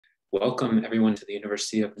Welcome everyone to the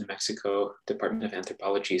University of New Mexico Department of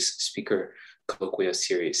Anthropology's Speaker Colloquia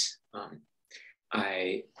Series.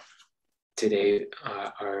 Today,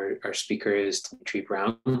 our speaker is Dmitri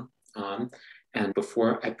Brown. And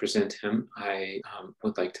before I present him, I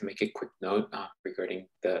would like to make a quick note regarding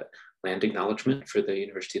the land acknowledgement for the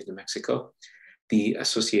University of New Mexico. The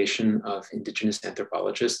Association of Indigenous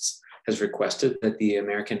Anthropologists has requested that the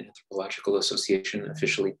American Anthropological Association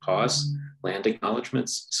officially pause land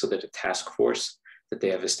acknowledgements so that a task force that they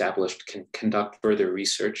have established can conduct further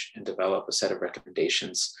research and develop a set of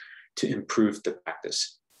recommendations to improve the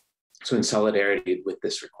practice. So in solidarity with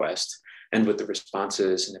this request and with the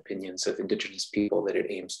responses and opinions of Indigenous people that it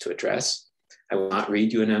aims to address, I will not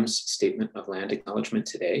read UNM's statement of land acknowledgement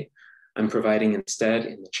today. I'm providing instead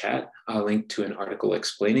in the chat a link to an article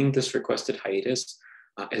explaining this requested hiatus,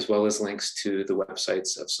 as well as links to the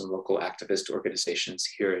websites of some local activist organizations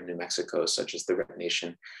here in New Mexico, such as the Red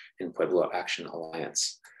Nation and Pueblo Action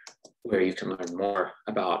Alliance, where you can learn more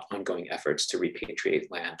about ongoing efforts to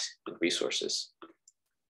repatriate land and resources.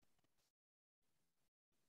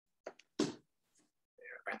 There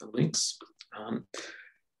are the links.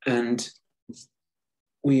 And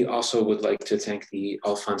we also would like to thank the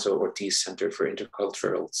Alfonso Ortiz Center for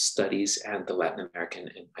Intercultural Studies and the Latin American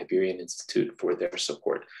and Iberian Institute for their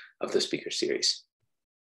support of the speaker series.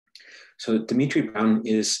 So Dmitri Brown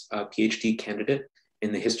is a PhD candidate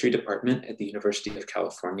in the history department at the University of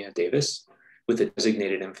California, Davis, with a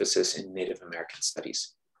designated emphasis in Native American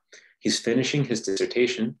studies. He's finishing his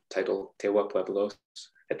dissertation titled Tewa Pueblos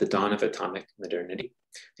at the Dawn of Atomic Modernity.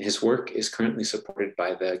 His work is currently supported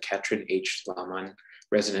by the Katrin H. Lamon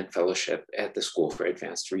Resident Fellowship at the School for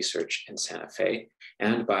Advanced Research in Santa Fe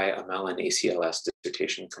and by a Mellon ACLS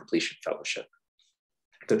Dissertation Completion Fellowship.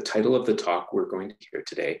 The title of the talk we're going to hear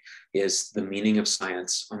today is The Meaning of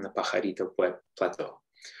Science on the Pajarito Plateau,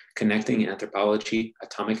 Connecting Anthropology,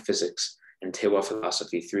 Atomic Physics, and Tewa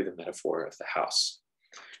Philosophy through the metaphor of the house.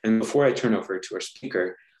 And before I turn over to our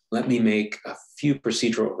speaker, let me make a few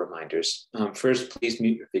procedural reminders. First, please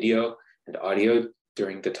mute your video and audio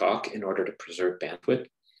during the talk in order to preserve bandwidth.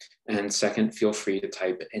 And second, feel free to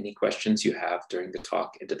type any questions you have during the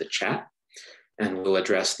talk into the chat, and we'll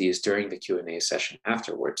address these during the Q&A session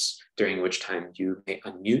afterwards, during which time you may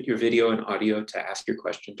unmute your video and audio to ask your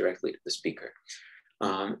question directly to the speaker.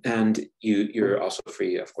 And you're also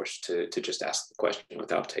free, of course, to just ask the question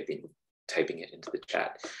without typing it into the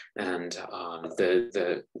chat. And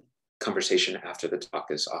the conversation after the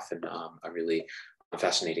talk is often a really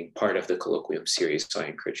fascinating part of the colloquium series, so I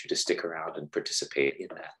encourage you to stick around and participate in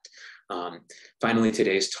that. Finally,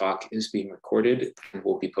 today's talk is being recorded and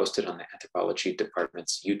will be posted on the Anthropology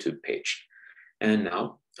Department's YouTube page. And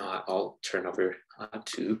now I'll turn over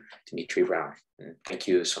to Dmitri Brown. And thank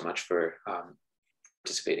you so much for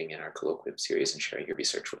participating in our colloquium series and sharing your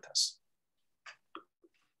research with us.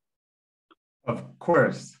 Of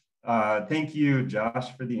course. Thank you,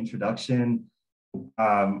 Josh, for the introduction.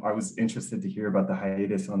 I was interested to hear about the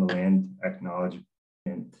hiatus on the land acknowledgement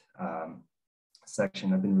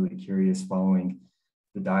section. I've been really curious following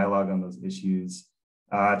the dialogue on those issues.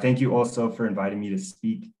 Thank you also for inviting me to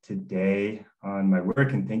speak today on my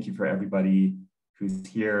work, and thank you for everybody who's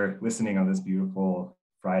here listening on this beautiful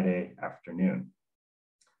Friday afternoon.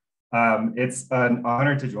 It's an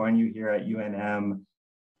honor to join you here at UNM,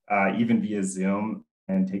 even via Zoom,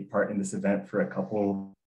 and take part in this event for a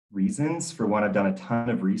couple reasons. For one, I've done a ton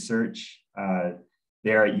of research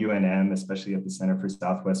there at UNM, especially at the Center for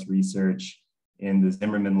Southwest Research, in the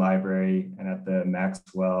Zimmerman Library, and at the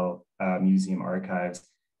Maxwell Museum Archives.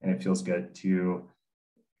 And it feels good to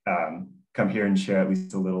come here and share at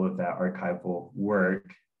least a little of that archival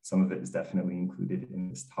work. Some of it is definitely included in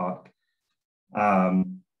this talk.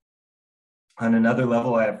 On another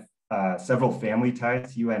level, I have several family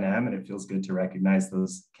ties to UNM, and it feels good to recognize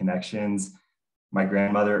those connections. My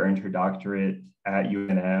grandmother earned her doctorate at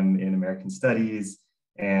UNM in American Studies,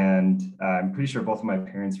 and I'm pretty sure both of my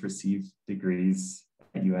parents received degrees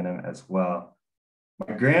at UNM as well.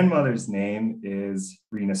 My grandmother's name is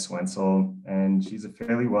𝗔𝘁𝗵𝗿𝗆, and she's a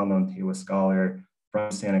fairly well-known Tewa scholar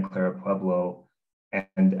from Santa Clara Pueblo.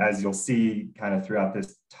 And as you'll see kind of throughout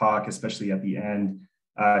this talk, especially at the end,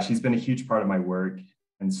 she's been a huge part of my work,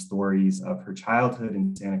 and stories of her childhood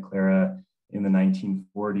in Santa Clara in the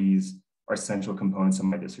 1940s are central components of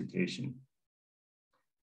my dissertation.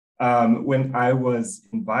 When I was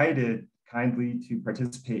invited kindly to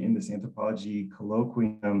participate in this anthropology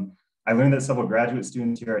colloquium, I learned that several graduate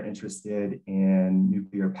students here are interested in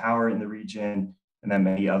nuclear power in the region, and that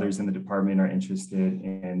many others in the department are interested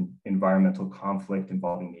in environmental conflict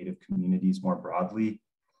involving Native communities more broadly.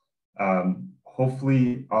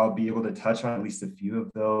 Hopefully I'll be able to touch on at least a few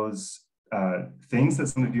of those things that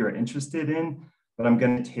some of you are interested in, but I'm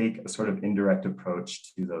going to take a sort of indirect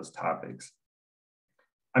approach to those topics.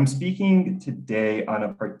 I'm speaking today on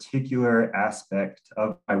a particular aspect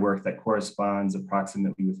of my work that corresponds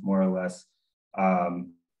approximately with more or less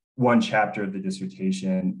one chapter of the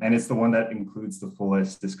dissertation, and it's the one that includes the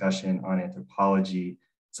fullest discussion on anthropology.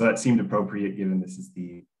 So that seemed appropriate given this is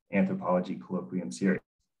the Anthropology Colloquium series.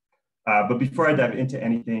 But before I dive into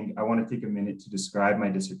anything, I want to take a minute to describe my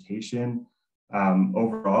dissertation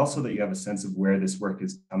overall so that you have a sense of where this work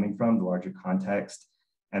is coming from, the larger context.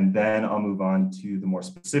 And then I'll move on to the more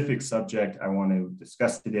specific subject I want to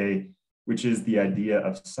discuss today, which is the idea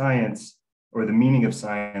of science or the meaning of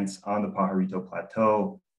science on the Pajarito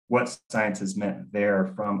Plateau, what science has meant there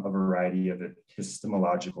from a variety of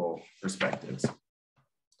epistemological perspectives.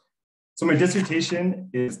 So my dissertation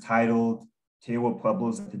is titled Tewa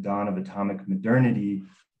Pueblos at the Dawn of Atomic Modernity,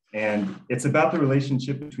 and it's about the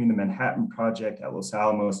relationship between the Manhattan Project at Los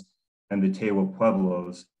Alamos and the Tewa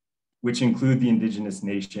Pueblos, which include the indigenous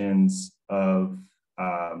nations and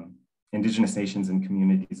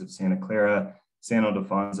communities of Santa Clara, San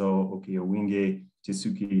Ildefonso, 𝗭oci𝗪𝗍𝗪𝗏,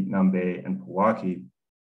 𝗡cie 𝗃𝗵𝗵𝗿, and 𝗭ecie.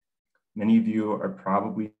 Many of you are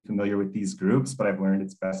probably familiar with these groups, but I've learned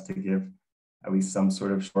it's best to give at least some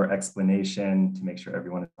sort of short explanation to make sure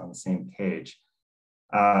everyone is on the same page.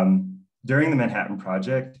 During the Manhattan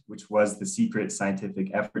Project, which was the secret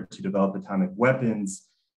scientific effort to develop atomic weapons,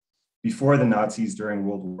 before the Nazis during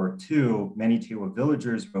World War II, many Tewa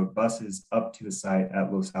villagers rode buses up to the site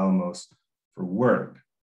at Los Alamos for work.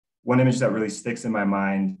 One image that really sticks in my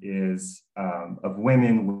mind is of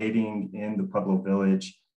women waiting in their Pueblo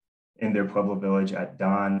village at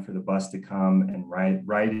dawn for the bus to come and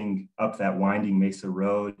riding up that winding mesa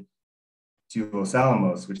road to Los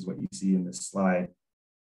Alamos, which is what you see in this slide.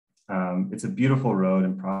 It's a beautiful road,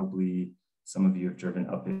 and probably some of you have driven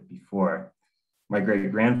up it before. My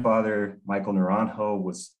great-grandfather, Michael Naranjo,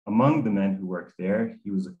 was among the men who worked there.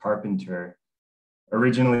 He was a carpenter.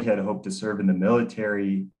 Originally, he had hoped to serve in the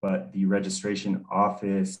military, but the registration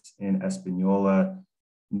office in Espanola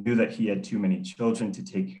knew that he had too many children to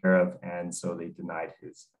take care of, and so they denied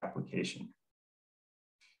his application.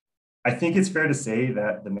 I think it's fair to say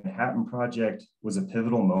that the Manhattan Project was a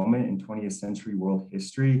pivotal moment in 20th century world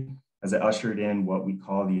history as it ushered in what we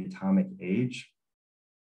call the atomic age.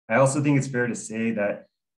 I also think it's fair to say that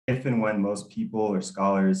if and when most people or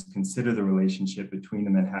scholars consider the relationship between the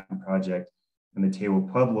Manhattan Project and the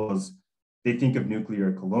Tewa Pueblos, they think of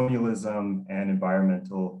nuclear colonialism and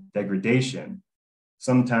environmental degradation.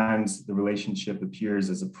 Sometimes the relationship appears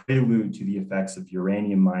as a prelude to the effects of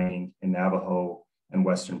uranium mining in Navajo and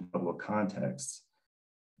Western Pueblo contexts.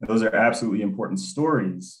 And those are absolutely important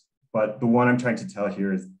stories, but the one I'm trying to tell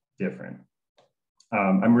here is different.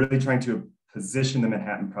 I'm really trying to position the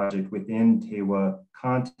Manhattan Project within Tewa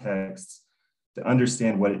contexts to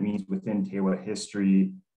understand what it means within Tewa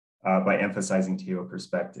history by emphasizing Tewa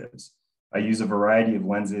perspectives. I use a variety of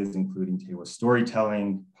lenses, including Tewa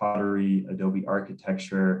storytelling, pottery, adobe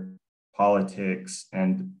architecture, politics,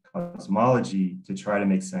 and cosmology to try to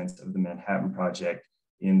make sense of the Manhattan Project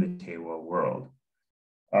in the Tewa world.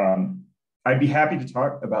 I'd be happy to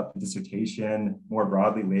talk about the dissertation more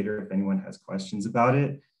broadly later if anyone has questions about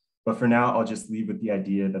it. But for now, I'll just leave with the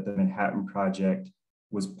idea that the Manhattan Project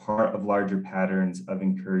was part of larger patterns of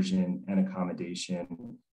incursion and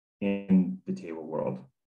accommodation in the Tewa world.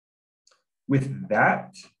 With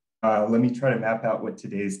that, let me try to map out what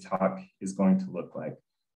today's talk is going to look like.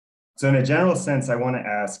 So in a general sense, I want to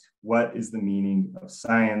ask, what is the meaning of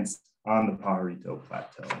science on the Pajarito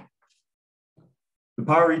Plateau? The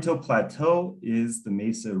Pajarito Plateau is the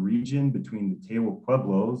mesa region between the Tewa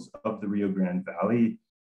Pueblos of the Rio Grande Valley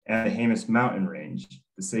and the Jemez Mountain Range,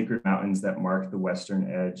 the sacred mountains that mark the western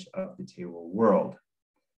edge of the Tewa world.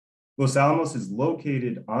 Los Alamos is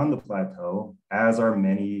located on the plateau, as are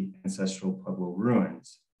many ancestral Pueblo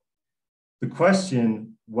ruins. The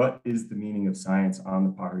question, what is the meaning of science on the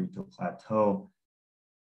Pajarito Plateau,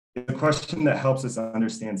 is a question that helps us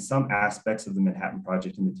understand some aspects of the Manhattan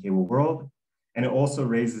Project in the Tewa world, and it also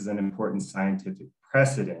raises an important scientific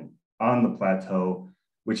precedent on the plateau,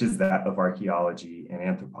 which is that of archaeology and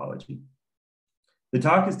anthropology. The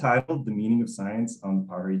talk is titled The Meaning of Science on the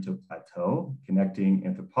Pajarito Plateau, Connecting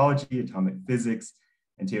Anthropology, Atomic Physics,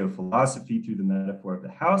 and Tewa Philosophy through the metaphor of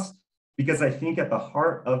the house, because I think at the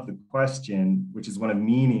heart of the question, which is one of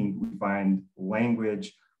meaning, we find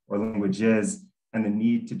language or languages and the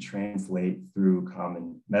need to translate through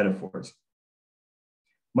common metaphors.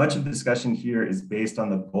 Much of the discussion here is based on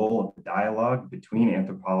the goal of the dialogue between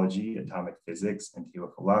anthropology, atomic physics, and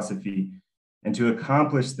Tewa philosophy And to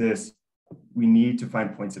accomplish this, we need to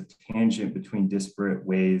find points of tangent between disparate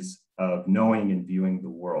ways of knowing and viewing the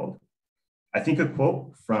world. I think a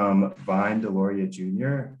quote from Vine Deloria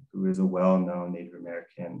Jr., who is a well-known Native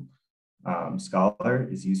American scholar,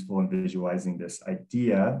 is useful in visualizing this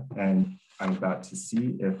idea. And I'm about to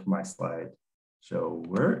see if my slideshow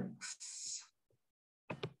works.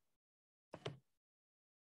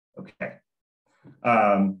 Okay.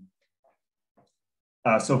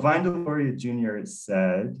 So Vine Deloria Jr.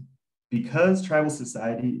 said, because tribal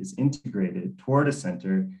society is integrated toward a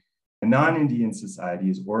center, a non-Indian society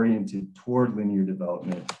is oriented toward linear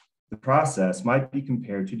development, the process might be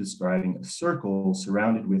compared to describing a circle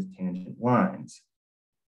surrounded with tangent lines.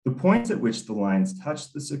 The points at which the lines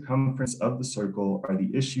touch the circumference of the circle are the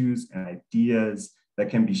issues and ideas that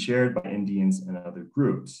can be shared by Indians and other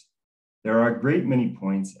groups. There are a great many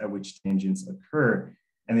points at which tangents occur,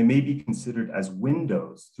 and they may be considered as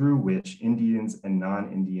windows through which Indians and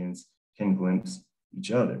non-Indians can glimpse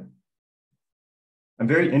each other. I'm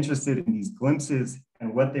very interested in these glimpses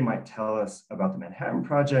and what they might tell us about the Manhattan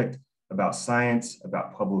Project, about science,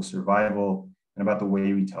 about Pueblo survival, and about the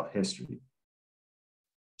way we tell history.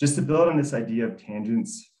 Just to build on this idea of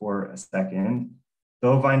tangents for a second,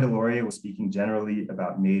 though Vine Deloria was speaking generally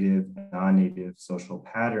about native and non-native social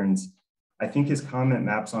patterns, I think his comment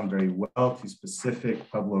maps on very well to specific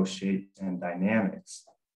Pueblo shapes and dynamics.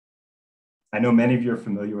 I know many of you are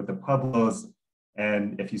familiar with the Pueblos,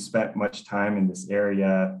 and if you spent much time in this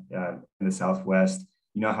area in the Southwest,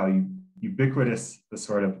 you know how ubiquitous the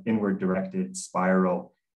sort of inward directed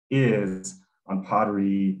spiral is on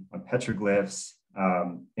pottery, on petroglyphs,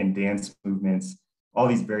 in dance movements, all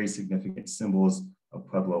these very significant symbols of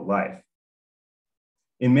Pueblo life.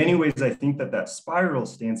 In many ways, I think that that spiral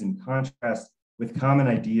stands in contrast with common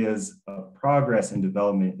ideas of progress and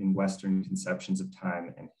development in Western conceptions of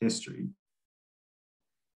time and history.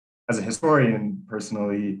 As a historian,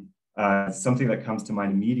 personally, something that comes to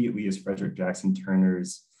mind immediately is Frederick Jackson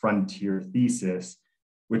Turner's frontier thesis,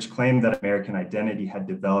 which claimed that American identity had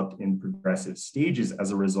developed in progressive stages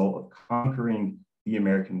as a result of conquering the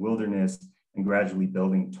American wilderness and gradually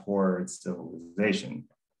building towards civilization.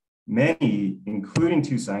 Many, including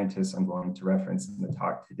two scientists I'm going to reference in the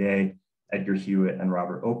talk today, Edgar Hewitt and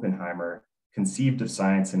Robert Oppenheimer, conceived of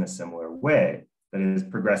science in a similar way, that is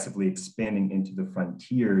progressively expanding into the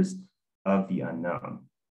frontiers of the unknown.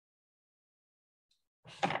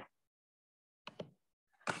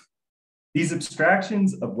 These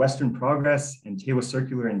abstractions of Western progress and Tewa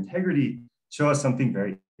circular integrity show us something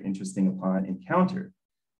very interesting upon encounter.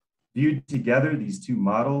 Viewed together, these two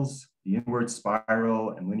models, the inward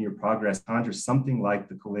spiral and linear progress, conjure something like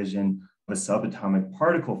the collision of a subatomic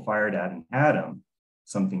particle fired at an atom.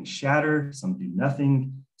 Some things shatter, some do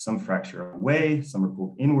nothing, some fracture away, some are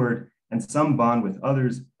pulled inward, and some bond with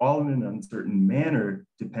others, all in an uncertain manner,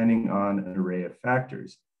 depending on an array of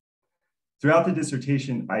factors. Throughout the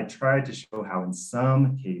dissertation, I tried to show how in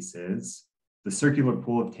some cases, the circular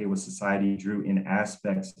pool of Tewa society drew in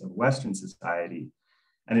aspects of Western society,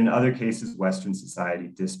 and in other cases, Western society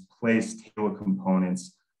displaced Tewa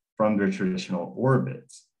components from their traditional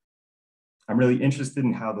orbits. I'm really interested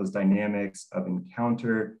in how those dynamics of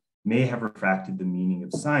encounter may have refracted the meaning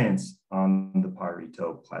of science on the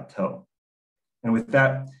Pajarito Plateau. And with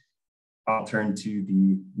that, I'll turn to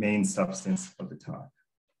the main substance of the talk.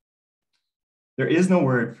 There is no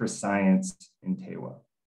word for science in Tewa.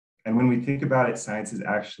 And when we think about it, science is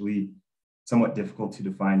actually somewhat difficult to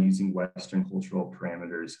define using Western cultural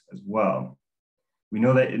parameters as well. We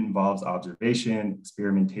know that it involves observation,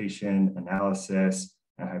 experimentation, analysis,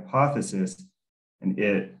 and hypothesis, and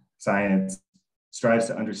science, strives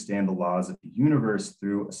to understand the laws of the universe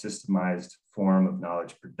through a systemized form of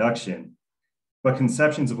knowledge production. But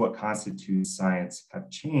conceptions of what constitutes science have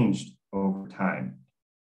changed over time.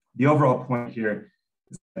 The overall point here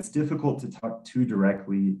is that it's difficult to talk too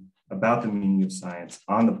directly about the meaning of science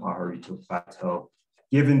on the Pajarito Plateau,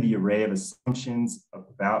 given the array of assumptions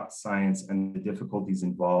about science and the difficulties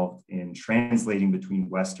involved in translating between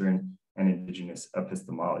Western and indigenous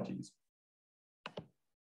epistemologies.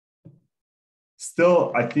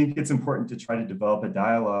 Still, I think it's important to try to develop a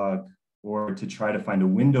dialogue or to try to find a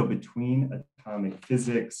window between atomic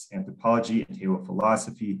physics, anthropology, and Tewa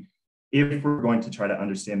philosophy if we're going to try to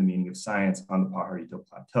understand the meaning of science on the Pajarito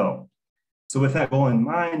Plateau. So with that goal in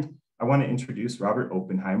mind, I want to introduce Robert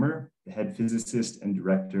Oppenheimer, the head physicist and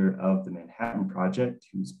director of the Manhattan Project,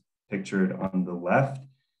 who's pictured on the left,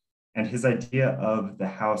 and his idea of the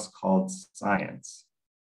house called science.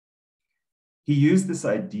 He used this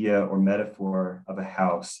idea or metaphor of a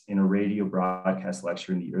house in a radio broadcast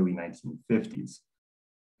lecture in the early 1950s.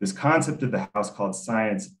 This concept of the house called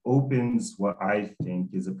science opens what I think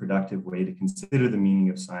is a productive way to consider the meaning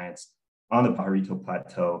of science on the Pajarito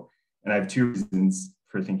Plateau. And I have two reasons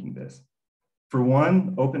for thinking this. For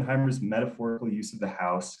one, Oppenheimer's metaphorical use of the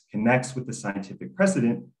house connects with the scientific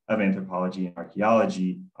precedent of anthropology and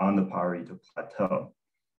archaeology on the Pajarito Plateau.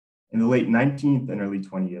 In the late 19th and early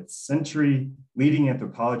 20th century, leading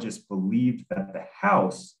anthropologists believed that the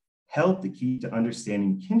house held the key to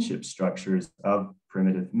understanding kinship structures of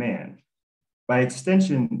primitive man. By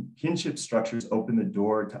extension, kinship structures open the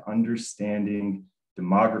door to understanding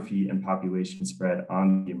demography and population spread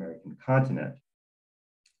on the American continent.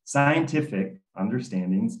 Scientific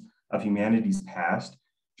understandings of humanity's past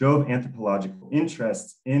drove anthropological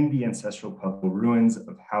interests in the ancestral Pueblo ruins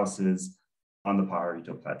of houses on the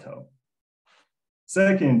Pajarito Plateau.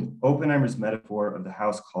 Second, Oppenheimer's metaphor of the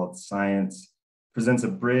house called science presents a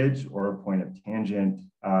bridge or a point of tangent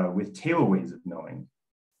with Tewa ways of knowing,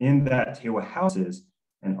 in that Tewa houses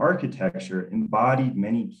and architecture embodied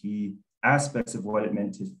many key aspects of what it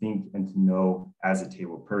meant to think and to know as a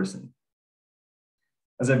Tewa person.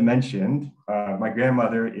 As I've mentioned, my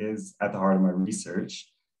grandmother is at the heart of my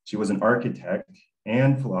research. She was an architect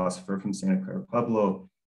and philosopher from Santa Clara Pueblo,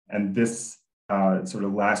 and this sort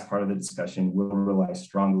of last part of the discussion will rely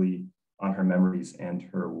strongly on her memories and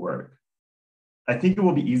her work. I think it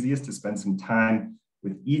will be easiest to spend some time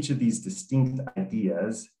with each of these distinct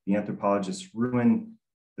ideas, the anthropologist's ruin,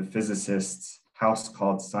 the physicist's house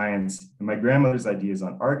called science, and my grandmother's ideas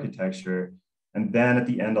on architecture. And then at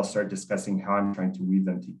the end, I'll start discussing how I'm trying to weave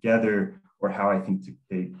them together or how I think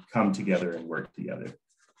they come together and work together.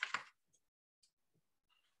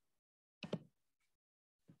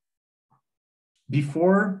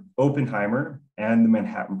 Before Oppenheimer and the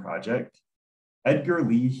Manhattan Project, Edgar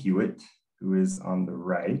Lee Hewitt, who is on the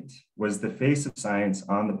right, was the face of science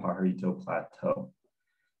on the Pajarito Plateau.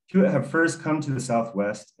 Hewitt had first come to the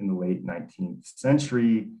Southwest in the late 19th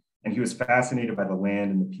century, and he was fascinated by the land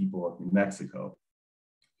and the people of New Mexico.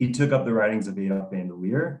 He took up the writings of Adolf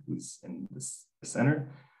Bandelier, who's in the center,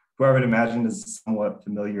 who I would imagine is a somewhat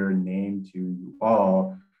familiar name to you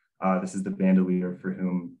all. This is the Bandelier for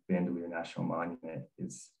whom Bandelier National Monument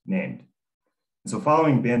is named. So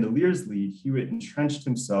following Bandelier's lead, Hewitt entrenched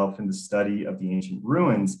himself in the study of the ancient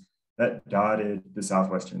ruins that dotted the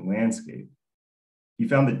Southwestern landscape. He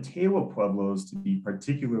found the Tewa Pueblos to be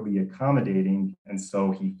particularly accommodating, and so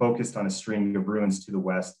he focused on a string of ruins to the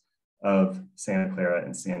west of Santa Clara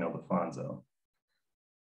and San Ildefonso.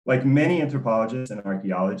 Like many anthropologists and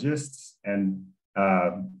archaeologists and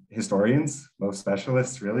historians, most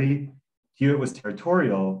specialists really, Hewitt was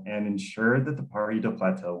territorial and ensured that the Pajarito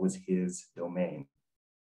Plateau was his domain.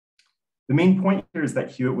 The main point here is that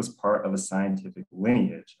Hewitt was part of a scientific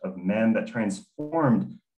lineage of men that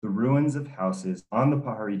transformed the ruins of houses on the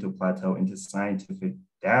Pajarito Plateau into scientific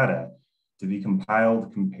data to be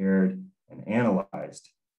compiled, compared, and analyzed.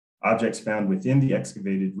 Objects found within the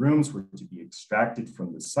excavated rooms were to be extracted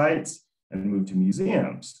from the sites and moved to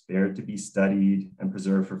museums, there to be studied and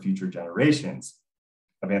preserved for future generations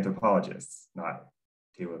of anthropologists, not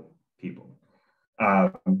Tewa people.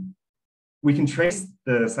 We can trace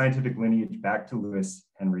the scientific lineage back to Lewis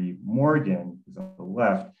Henry Morgan, who's on the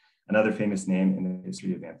left, another famous name in the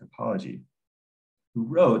history of anthropology, who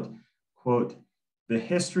wrote, quote, "The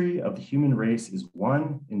history of the human race is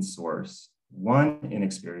one in source, one in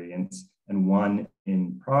experience, and one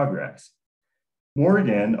in progress."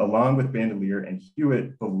 Morgan, along with Bandelier and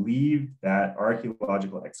Hewitt, believed that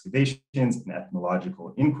archaeological excavations and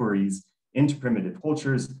ethnological inquiries into primitive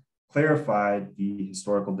cultures clarified the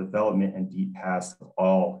historical development and deep past of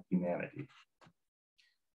all humanity.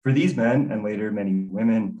 For these men, and later many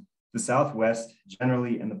women, the Southwest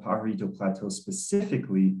generally and the Pajarito Plateau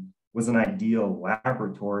specifically was an ideal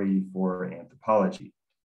laboratory for anthropology.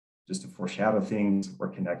 Just to foreshadow things or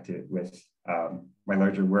connect it with my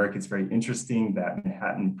larger work, it's very interesting that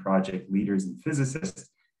Manhattan Project leaders and physicists,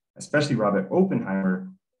 especially Robert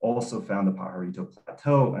Oppenheimer, also found the Pajarito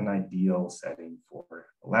Plateau an ideal setting for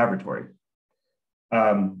a laboratory.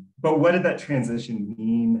 But what did that transition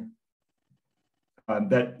mean?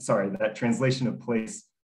 That translation of place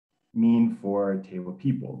mean for Tewa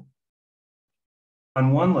people?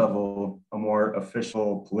 On one level, a more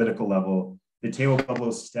official political level, the Tewa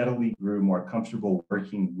Pueblos steadily grew more comfortable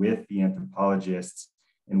working with the anthropologists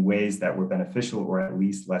in ways that were beneficial or at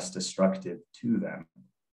least less destructive to them.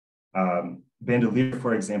 Bandelier,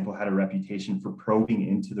 for example, had a reputation for probing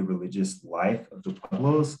into the religious life of the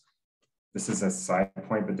Pueblos. This is a side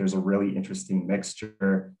point, but there's a really interesting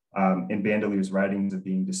mixture in Bandelier's writings of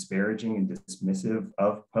being disparaging and dismissive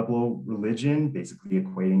of Pueblo religion, basically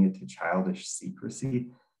equating it to childish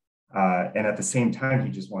secrecy. And at the same time,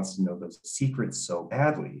 he just wants to know those secrets so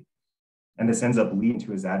badly. And this ends up leading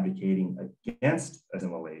to his advocating against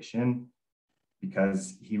assimilation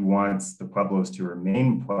because he wants the Pueblos to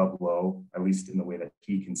remain Pueblo, at least in the way that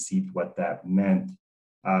he conceived what that meant,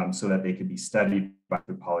 so that they could be studied by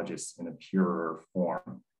anthropologists in a purer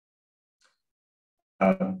form.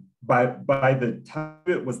 By the time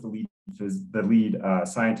it was the lead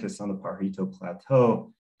scientist on the Pajarito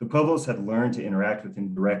Plateau, the Pueblos had learned to interact with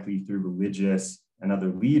him directly through religious and other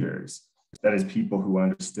leaders, that is, people who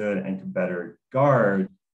understood and could better guard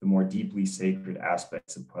the more deeply sacred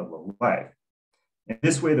aspects of Pueblo life. In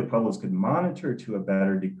this way, the Pueblos could monitor to a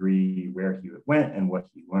better degree where he went and what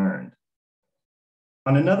he learned.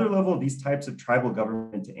 On another level, these types of tribal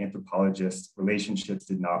government to anthropologist relationships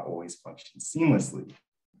did not always function seamlessly.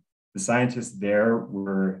 The scientists there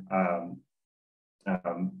were,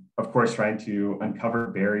 of course, trying to uncover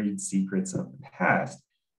buried secrets of the past: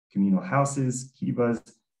 communal houses, kivas,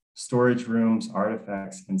 storage rooms,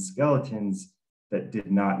 artifacts, and skeletons that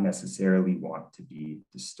did not necessarily want to be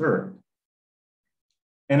disturbed.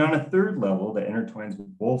 And on a third level that intertwines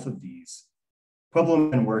with both of these, Pueblo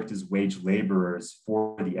men worked as wage laborers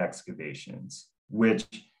for the excavations, which,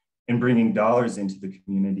 in bringing dollars into the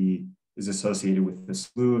community, is associated with the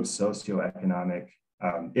slew of socioeconomic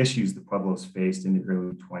issues the Pueblos faced in the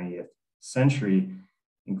early 20th century,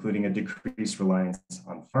 including a decreased reliance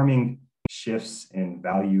on farming, shifts in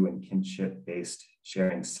value and kinship-based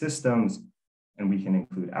sharing systems, and we can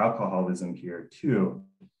include alcoholism here too.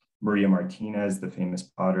 Maria Martinez, the famous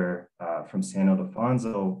potter from San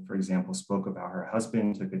Ildefonso, for example, spoke about her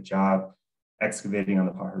husband took a job excavating on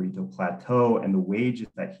the Pajarito Plateau, and the wages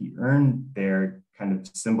that he earned there kind of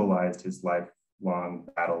symbolized his lifelong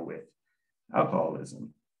battle with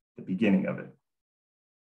alcoholism, the beginning of it.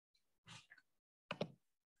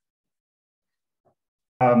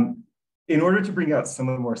 In order to bring out some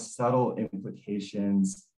of the more subtle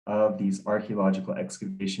implications of these archaeological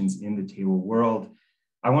excavations in the Tewa world,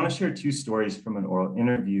 I want to share two stories from an oral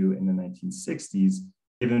interview in the 1960s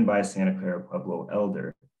given by a Santa Clara Pueblo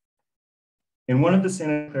elder. In one of the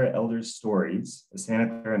Santa Clara elder's stories, a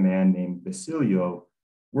Santa Clara man named Basilio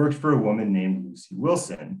worked for a woman named Lucy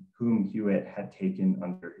Wilson, whom Hewitt had taken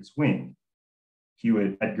under his wing.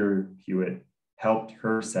 Edgar Hewitt helped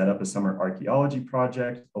her set up a summer archaeology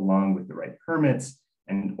project along with the right permits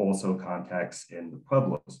and also contacts in the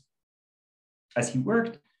Pueblos. As he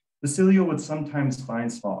worked, Basilio would sometimes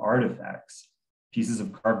find small artifacts, pieces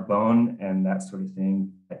of carved bone and that sort of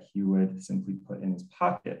thing that he would simply put in his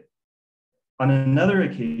pocket. On another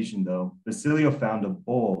occasion, though, Basilio found a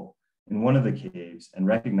bowl in one of the caves and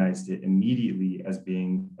recognized it immediately as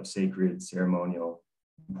being of sacred ceremonial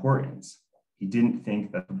importance. He didn't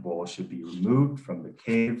think that the bowl should be removed from the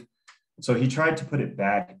cave, so he tried to put it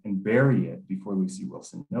back and bury it before Lucy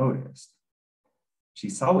Wilson noticed. She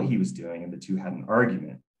saw what he was doing and the two had an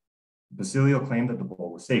argument. Basilio claimed that the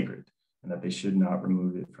bowl was sacred and that they should not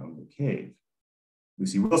remove it from the cave.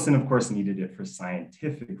 Lucy Wilson, of course, needed it for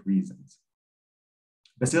scientific reasons.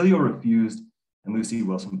 Basilio refused and Lucy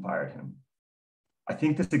Wilson fired him. I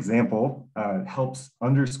think this example helps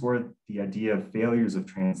underscore the idea of failures of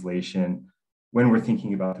translation when we're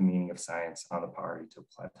thinking about the meaning of science on the Pajarito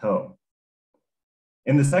Plateau.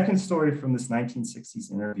 In the second story from this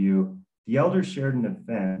 1960s interview, the elder shared an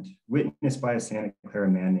event witnessed by a Santa Clara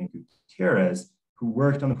man named Gutierrez, who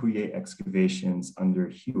worked on the 𝗭cie excavations under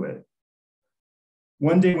Hewitt.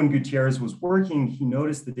 One day when Gutierrez was working, he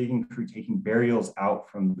noticed the digging crew taking burials out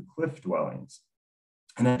from the cliff dwellings.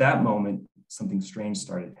 And at that moment, something strange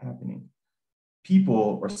started happening.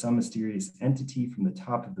 People, or some mysterious entity from the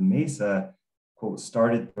top of the mesa, quote,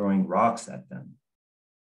 started throwing rocks at them.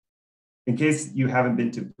 In case you haven't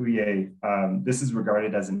been to 𝗭cie, this is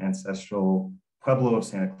regarded as an ancestral pueblo of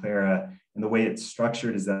Santa Clara. And the way it's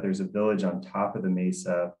structured is that there's a village on top of the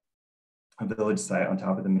mesa, a village site on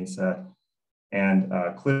top of the mesa, and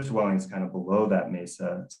cliff dwellings kind of below that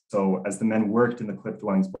mesa. So as the men worked in the cliff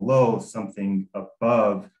dwellings below, something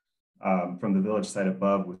above, from the village site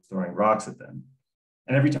above, was throwing rocks at them.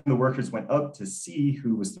 And every time the workers went up to see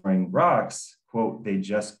who was throwing rocks, quote, they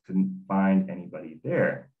just couldn't find anybody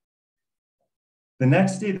there. The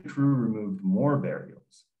next day, the crew removed more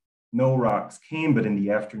burials. No rocks came, but in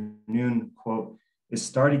the afternoon, quote, it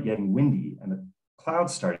started getting windy and the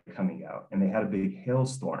clouds started coming out and they had a big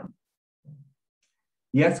hailstorm.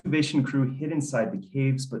 The excavation crew hid inside the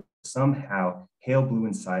caves, but somehow hail blew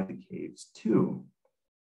inside the caves too.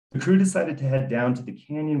 The crew decided to head down to the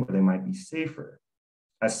canyon where they might be safer.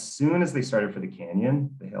 As soon as they started for the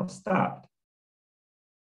canyon, the hail stopped.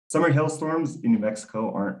 Summer hailstorms in New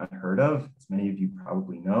Mexico aren't unheard of, as many of you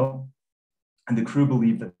probably know. And the crew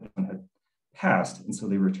believed that the one had passed, and so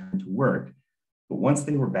they returned to work. But once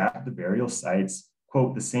they were back at the burial sites,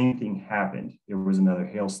 quote, the same thing happened. There was another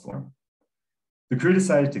hailstorm. The crew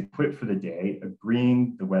decided to quit for the day,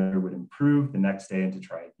 agreeing the weather would improve the next day and to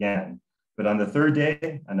try again. But on the third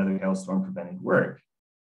day, another hailstorm prevented work.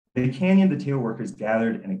 The canyon, the Tewa workers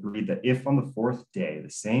gathered and agreed that if on the fourth day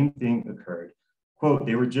the same thing occurred, quote,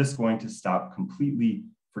 they were just going to stop completely,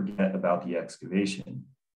 forget about the excavation.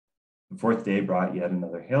 The fourth day brought yet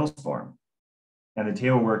another hailstorm. And the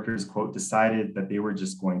Tewa workers, quote, decided that they were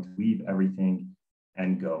just going to leave everything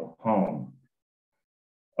and go home.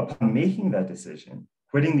 Upon making that decision,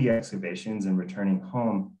 quitting the excavations and returning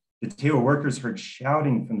home, the Tewa workers heard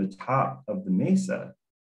shouting from the top of the mesa.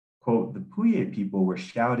 Quote, the 𝗭cie people were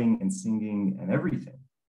shouting and singing and everything.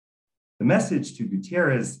 The message to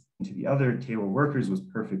Gutierrez and to the other Tewa workers was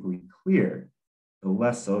perfectly clear, though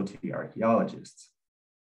less so to the archaeologists.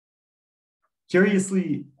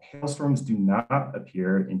 Curiously, hailstorms do not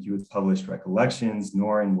appear in Hewitt's published recollections,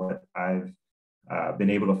 nor in what I've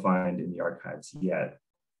been able to find in the archives yet.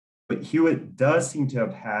 But Hewitt does seem to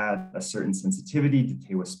have had a certain sensitivity to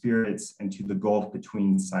Tewa spirits and to the gulf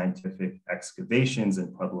between scientific excavations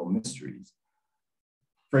and Pueblo mysteries.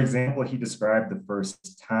 For example, he described the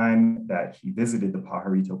first time that he visited the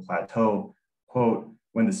Pajarito Plateau, quote,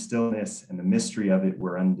 when the stillness and the mystery of it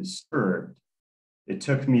were undisturbed. It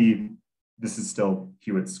took me, this is still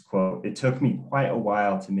Hewitt's quote, it took me quite a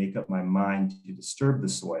while to make up my mind to disturb the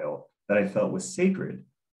soil that I felt was sacred,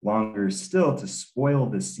 longer still to spoil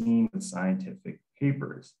the scene with scientific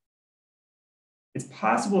papers. It's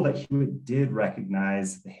possible that Hewitt did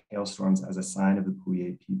recognize the hailstorms as a sign of the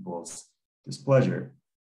𝗭cie people's displeasure.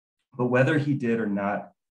 But whether he did or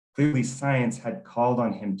not, clearly science had called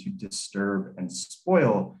on him to disturb and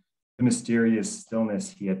spoil the mysterious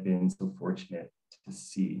stillness he had been so fortunate to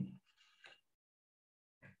see.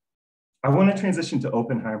 I want to transition to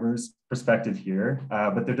Oppenheimer's perspective here,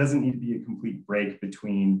 but there doesn't need to be a complete break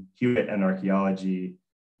between Hewitt and archaeology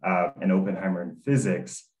and Oppenheimer and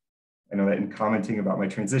physics. I know that in commenting about my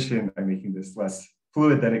transition, I'm making this less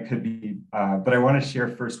fluid than it could be, but I want to share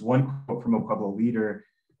first one quote from a Pueblo leader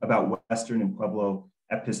about Western and Pueblo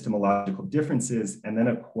epistemological differences, and then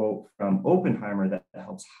a quote from Oppenheimer that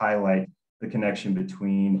helps highlight the connection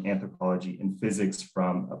between anthropology and physics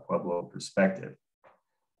from a Pueblo perspective.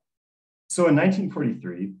 So in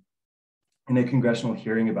 1943, in a congressional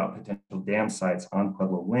hearing about potential dam sites on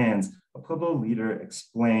Pueblo lands, a Pueblo leader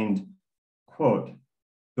explained, quote,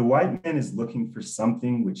 the white man is looking for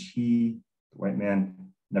something which he, the white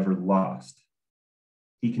man, never lost.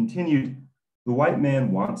 He continued, the white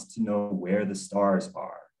man wants to know where the stars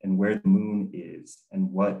are and where the moon is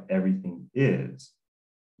and what everything is.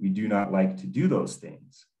 We do not like to do those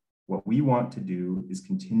things. What we want to do is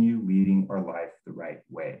continue leading our life the right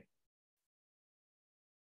way.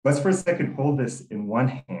 Let's for a second hold this in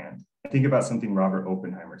one hand and think about something Robert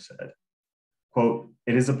Oppenheimer said. Quote,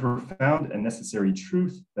 it is a profound and necessary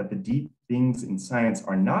truth that the deep things in science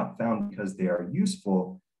are not found because they are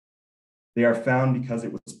useful. They are found because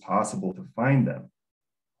it was possible to find them.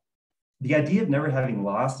 The idea of never having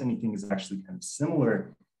lost anything is actually kind of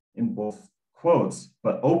similar in both quotes,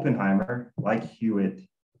 but Oppenheimer, like Hewitt,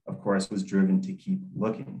 of course, was driven to keep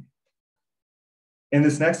looking. In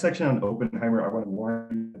this next section on Oppenheimer, I want to warn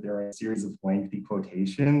you that there are a series of lengthy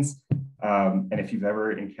quotations. And if you've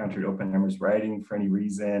ever encountered Oppenheimer's writing for any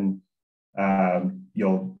reason,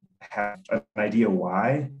 you'll have an idea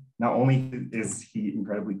why. Not only is he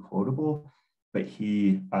incredibly quotable, but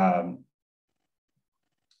he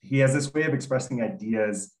has this way of expressing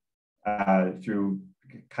ideas through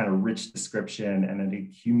kind of rich description and an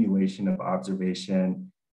accumulation of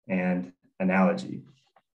observation and analogy.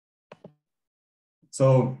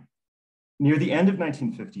 So near the end of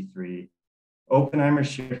 1953, Oppenheimer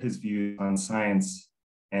shared his views on science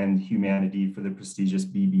and humanity for the prestigious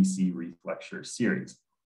BBC Reith Lecture series.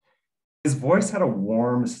 His voice had a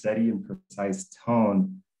warm, steady, and precise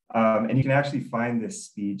tone, and you can actually find this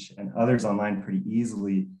speech and others online pretty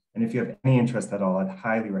easily. And if you have any interest at all, I'd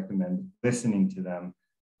highly recommend listening to them,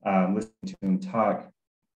 listening to him talk,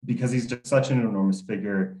 because he's just such an enormous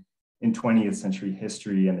figure in 20th century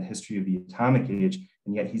history and the history of the atomic age,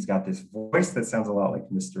 and yet he's got this voice that sounds a lot like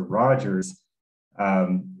Mr. Rogers,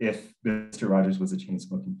 if Mr. Rogers was a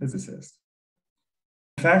chain-smoking physicist.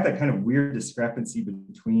 In fact, that kind of weird discrepancy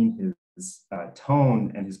between his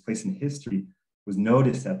tone and his place in history was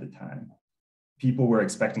noticed at the time. People were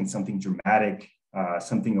expecting something dramatic,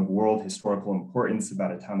 something of world historical importance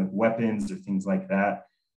about atomic weapons or things like that.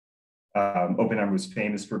 Oppenheimer was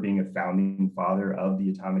famous for being a founding father of the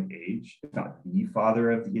atomic age, if not the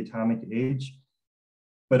father of the atomic age.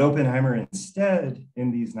 But Oppenheimer instead,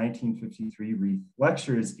 in these 1953 Reith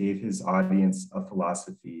lectures, gave his audience a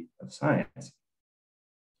philosophy of science.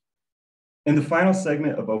 In the final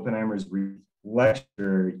segment of Oppenheimer's Reith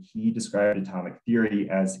lecture, he described atomic theory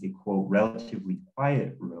as a, quote, relatively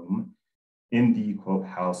quiet room in the, quote,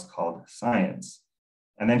 house called science.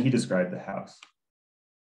 And then he described the house.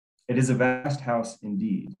 It is a vast house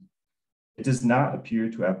indeed. It does not appear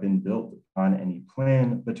to have been built on any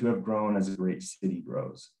plan, but to have grown as a great city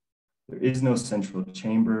grows. There is no central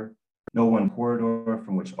chamber, no one corridor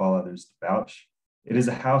from which all others debouch. It is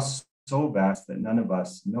a house so vast that none of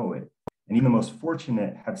us know it, and even the most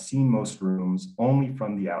fortunate have seen most rooms only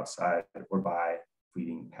from the outside or by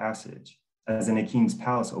fleeting passage, as in a king's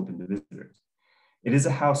palace open to visitors. It is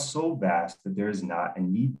a house so vast that there is not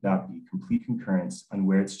and need not be complete concurrence on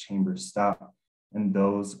where its chambers stop and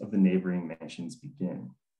those of the neighboring mansions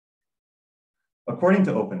begin. According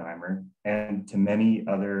to Oppenheimer and to many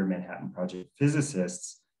other Manhattan Project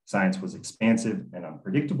physicists, science was expansive and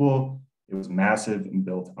unpredictable. It was massive and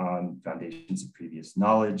built on foundations of previous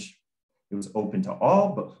knowledge. It was open to all,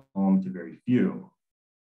 but home to very few.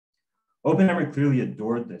 Oppenheimer clearly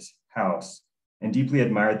adored this house and deeply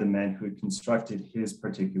admired the men who had constructed his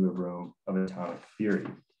particular room of atomic theory.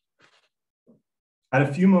 At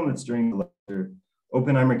a few moments during the lecture,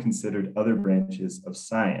 Oppenheimer considered other branches of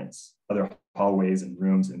science, other hallways and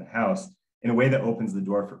rooms in the house, in a way that opens the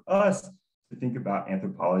door for us to think about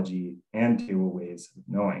anthropology and Tewa ways of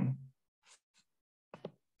knowing.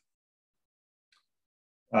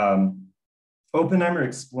 Oppenheimer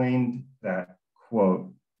explained that,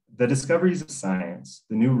 quote, the discoveries of science,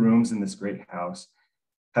 the new rooms in this great house,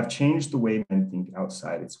 have changed the way men think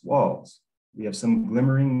outside its walls. We have some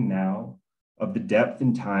glimmering now of the depth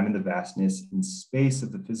and time and the vastness and space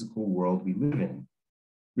of the physical world we live in.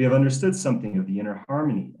 We have understood something of the inner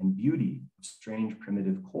harmony and beauty of strange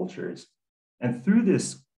primitive cultures. And through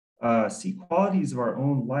this, see qualities of our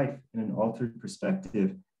own life in an altered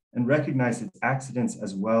perspective and recognize its accidents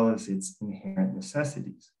as well as its inherent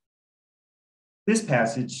necessities. This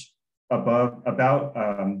passage about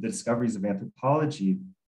the discoveries of anthropology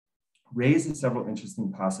raises several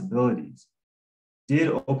interesting possibilities. Did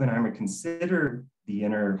Oppenheimer consider the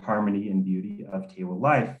inner harmony and beauty of Tewa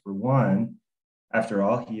life? For one, after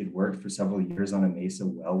all, he had worked for several years on a mesa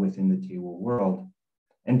well within the Tewa world.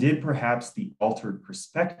 And did perhaps the altered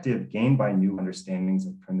perspective gained by new understandings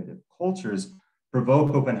of primitive cultures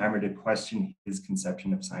provoke Oppenheimer to question his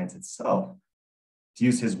conception of science itself? To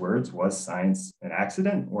use his words, was science an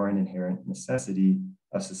accident or an inherent necessity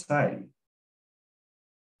of society?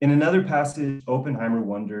 In another passage, Oppenheimer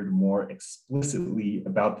wondered more explicitly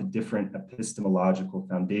about the different epistemological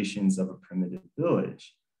foundations of a primitive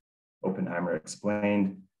village. Oppenheimer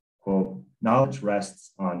explained, quote, knowledge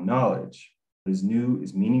rests on knowledge. What is new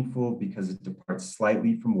is meaningful because it departs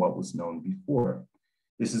slightly from what was known before.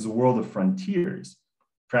 This is a world of frontiers.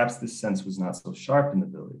 Perhaps this sense was not so sharp in the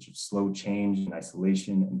village of slow change and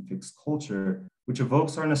isolation and fixed culture, which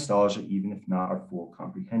evokes our nostalgia even if not our full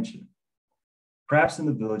comprehension. Perhaps in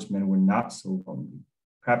the village men were not so lonely.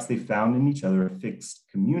 Perhaps they found in each other a fixed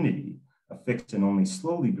community, a fixed and only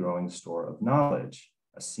slowly growing store of knowledge,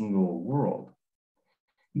 a single world.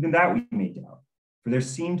 Even that we may doubt, for there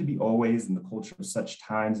seem to be always in the culture of such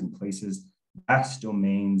times and places vast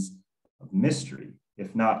domains of mystery,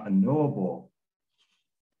 if not unknowable,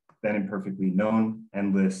 then imperfectly known,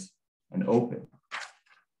 endless, and open.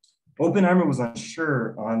 Oppenheimer was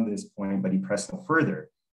unsure on this point, but he pressed no further.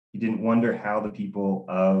 He didn't wonder how the people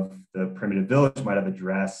of the primitive village might have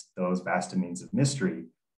addressed those vast domains of mystery,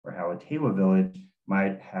 or how a Tewa village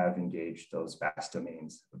might have engaged those vast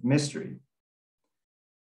domains of mystery.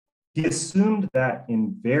 He assumed that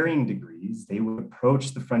in varying degrees, they would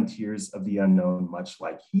approach the frontiers of the unknown much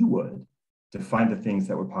like he would to find the things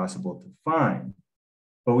that were possible to find.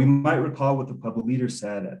 But we might recall what the public leader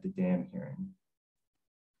said at the dam hearing.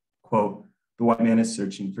 Quote, the white man is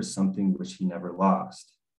searching for something which he never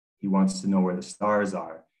lost. He wants to know where the stars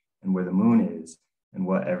are and where the moon is and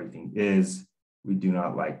what everything is. We do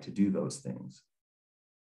not like to do those things.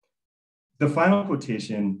 The final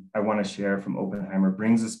quotation I want to share from Oppenheimer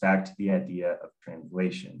brings us back to the idea of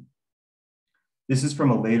translation. This is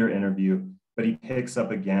from a later interview, but he picks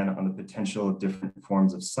up again on the potential of different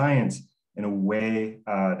forms of science in a way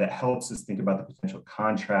that helps us think about the potential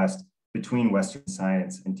contrast between Western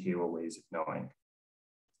science and Tewa ways of knowing.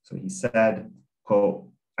 So he said, quote,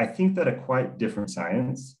 I think that a quite different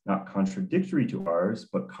science, not contradictory to ours,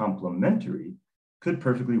 but complementary, could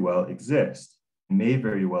perfectly well exist. may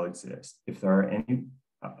very well exist if there are any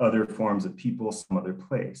other forms of people some other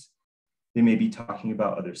place. They may be talking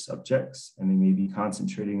about other subjects, and they may be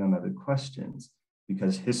concentrating on other questions,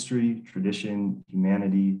 because history, tradition,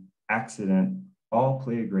 humanity, accident all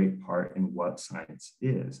play a great part in what science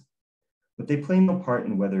is. But they play no part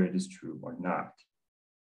in whether it is true or not.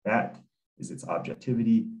 That is its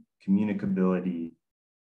objectivity, communicability,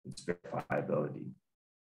 its verifiability.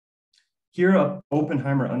 Here,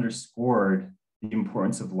 Oppenheimer underscored the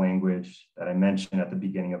importance of language that I mentioned at the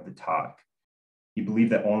beginning of the talk. He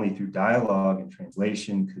believed that only through dialogue and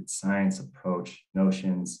translation could science approach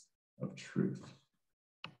notions of truth.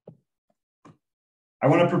 I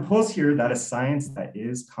want to propose here that a science that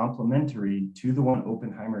is complementary to the one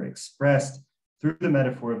Oppenheimer expressed through the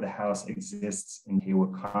metaphor of the house exists in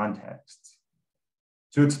Tewa contexts.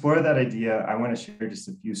 To explore that idea, I want to share just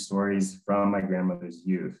a few stories from my grandmother's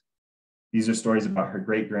youth. These are stories about her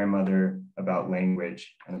great-grandmother, about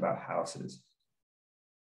language, and about houses.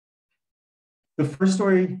 The first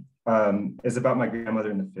story is about my grandmother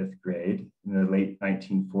in the 5th grade in the late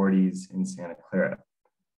 1940s in Santa Clara.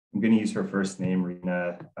 I'm going to use her first name,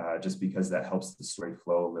 Rena, just because that helps the story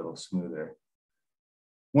flow a little smoother.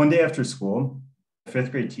 One day after school, the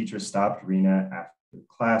 5th grade teacher stopped Rena after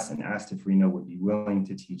class and asked if Rena would be willing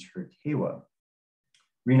to teach her Tewa.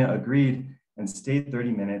 Rena agreed and stayed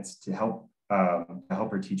 30 minutes to help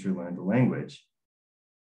her teacher learn the language.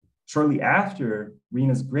 Shortly after,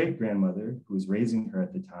 Rena's great-grandmother, who was raising her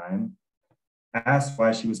at the time, asked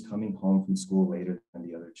why she was coming home from school later than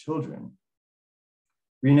the other children.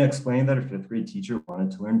 Rena explained that her 5th grade teacher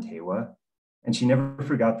wanted to learn Tewa, and she never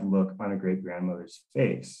forgot the look on her great-grandmother's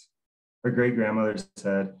face. Her great-grandmother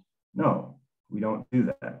said, "No, we don't do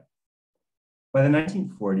that." By the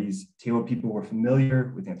 1940s, Tewa people were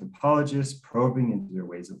familiar with anthropologists probing into their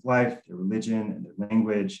ways of life, their religion, and their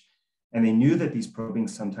language, and they knew that these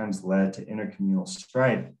probings sometimes led to intercommunal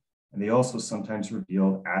strife, and they also sometimes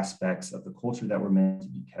revealed aspects of the culture that were meant to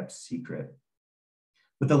be kept secret.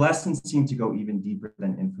 But the lessons seemed to go even deeper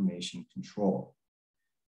than information control.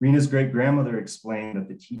 Rena's great-grandmother explained that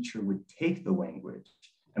the teacher would take the language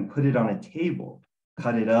and put it on a table,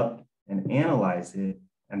 cut it up, and analyze it,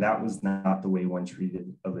 and that was not the way one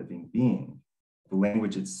treated a living being. The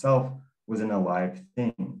language itself was an alive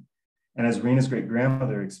thing. And as Rena's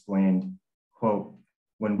great-grandmother explained, quote,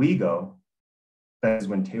 "When we go, that is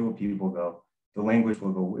when Tewa people go, the language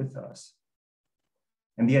will go with us."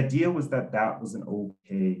 And the idea was that that was an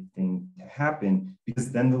okay thing to happen,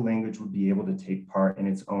 because then the language would be able to take part in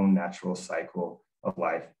its own natural cycle of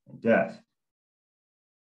life and death.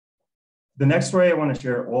 The next story I want to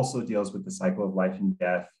share also deals with the cycle of life and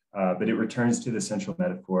death, but it returns to the central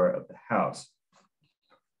metaphor of the house.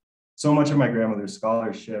 So much of my grandmother's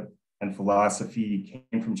scholarship and philosophy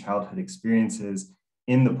came from childhood experiences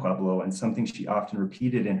in the Pueblo, and something she often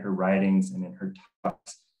repeated in her writings and in her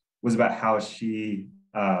talks was about how she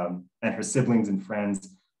and her siblings and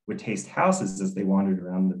friends would taste houses as they wandered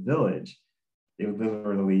around the village. They would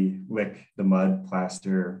literally lick the mud,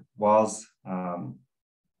 plaster walls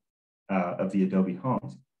of the adobe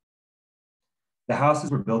homes. The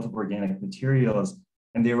houses were built of organic materials,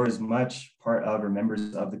 and they were as much part of or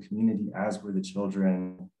members of the community as were the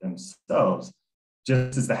children themselves.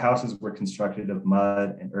 Just as the houses were constructed of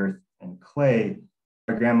mud and earth and clay,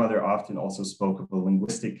 my grandmother often also spoke of a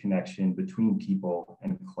linguistic connection between people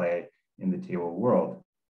and clay in the Tewa world.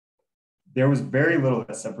 There was very little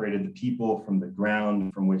that separated the people from the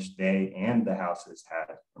ground from which they and the houses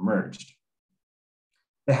had emerged.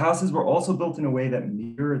 The houses were also built in a way that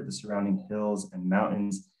mirrored the surrounding hills and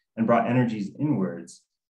mountains and brought energies inwards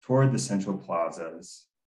toward the central plazas,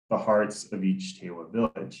 the hearts of each Tewa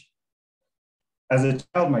village. As a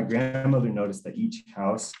child, my grandmother noticed that each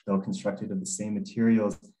house, though constructed of the same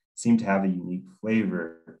materials, seemed to have a unique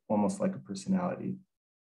flavor, almost like a personality.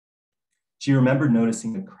 She remembered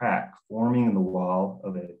noticing a crack forming in the wall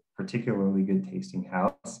of a particularly good tasting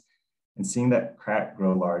house and seeing that crack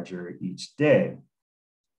grow larger each day.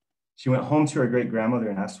 She went home to her great-grandmother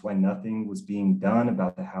and asked why nothing was being done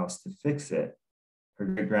about the house to fix it. Her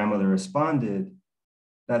great-grandmother responded,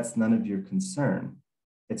 "That's none of your concern.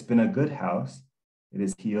 It's been a good house. It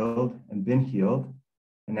is healed and been healed,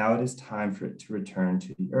 and now it is time for it to return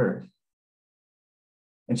to the earth."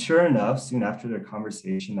 And sure enough, soon after their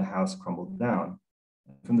conversation, the house crumbled down.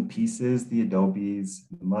 From the pieces, the adobes,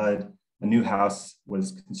 the mud, a new house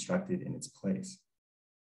was constructed in its place.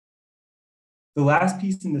 The last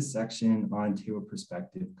piece in this section on Tewa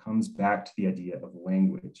perspective comes back to the idea of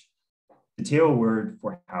language. The Tewa word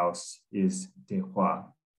for house is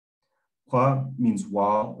tewa. Hua means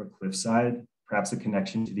wall or cliffside, perhaps a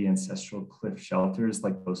connection to the ancestral cliff shelters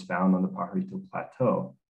like those found on the Pajarito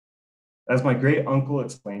Plateau. As my great uncle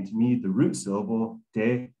explained to me, the root syllable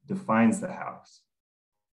de defines the house.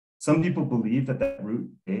 Some people believe that that root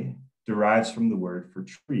de derives from the word for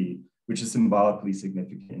tree, which is symbolically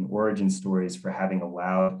significant in origin stories for having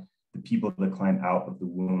allowed the people to climb out of the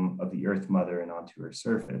womb of the Earth Mother and onto her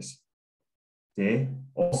surface. De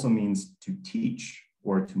also means to teach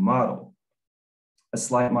or to model. A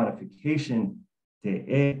slight modification,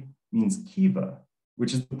 de means kiva,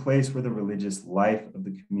 which is the place where the religious life of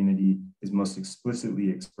the community is most explicitly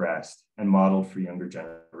expressed and modeled for younger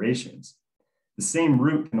generations. The same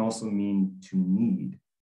root can also mean to need.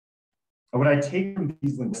 And what I take from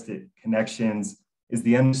these linguistic connections is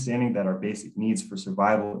the understanding that our basic needs for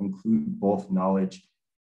survival include both knowledge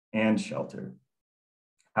and shelter.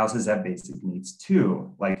 Houses have basic needs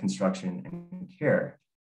too, like construction and care.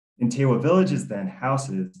 In Tewa villages then,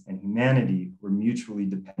 houses and humanity were mutually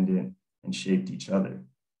dependent and shaped each other.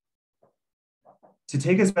 To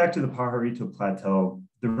take us back to the Pajarito Plateau,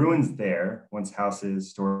 the ruins there, once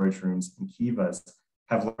houses, storage rooms, and kivas,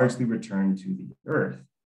 have largely returned to the earth.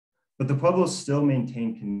 But the Pueblos still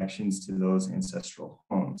maintain connections to those ancestral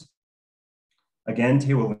homes. Again,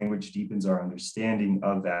 Tewa language deepens our understanding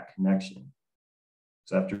of that connection.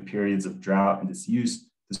 So after periods of drought and disuse,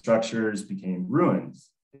 the structures became ruins.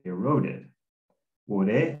 They eroded. Ore,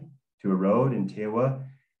 to erode in Tewa,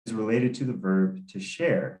 is related to the verb to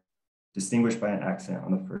share, distinguished by an accent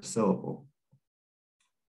on the first syllable.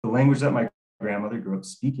 The language that my grandmother grew up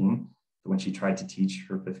speaking, when she tried to teach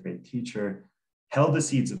her fifth grade teacher, held the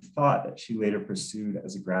seeds of thought that she later pursued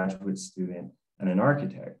as a graduate student and an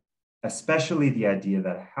architect, especially the idea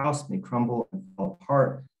that a house may crumble and fall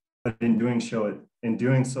apart, but in doing so,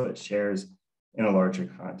 it shares in a larger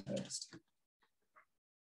context.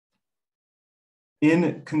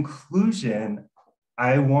 In conclusion,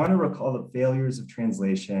 I want to recall the failures of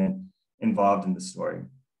translation involved in the story.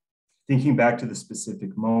 Thinking back to the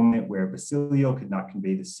specific moment where Basilio could not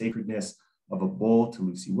convey the sacredness of a bull to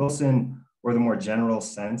Lucy Wilson, or the more general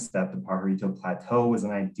sense that the Pajarito Plateau was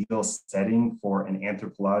an ideal setting for an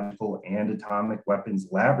anthropological and atomic weapons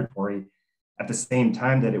laboratory, at the same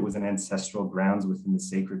time that it was an ancestral grounds within the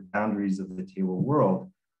sacred boundaries of the Tewa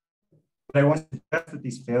world. But I want to suggest that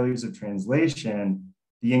these failures of translation,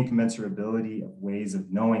 the incommensurability of ways of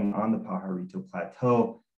knowing on the Pajarito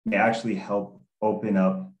Plateau, may actually help open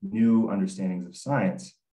up new understandings of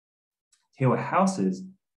science. Tewa houses,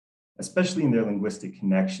 especially in their linguistic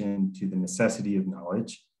connection to the necessity of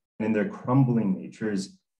knowledge and in their crumbling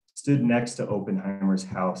natures, stood next to Oppenheimer's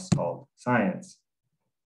house called science.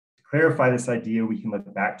 To clarify this idea, we can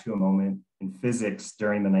look back to a moment in physics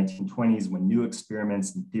during the 1920s when new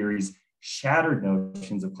experiments and theories shattered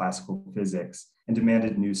notions of classical physics and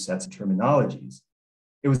demanded new sets of terminologies.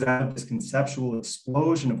 It was out of this conceptual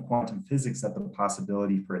explosion of quantum physics that the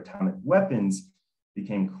possibility for atomic weapons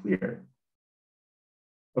became clear.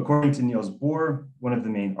 According to Niels Bohr, one of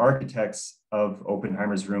the main architects of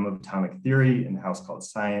Oppenheimer's room of atomic theory in the house called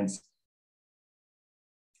science,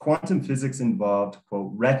 quantum physics involved,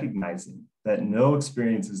 quote, recognizing that no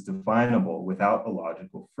experience is definable without a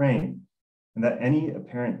logical frame, and that any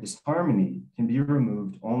apparent disharmony can be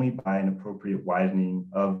removed only by an appropriate widening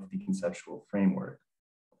of the conceptual framework.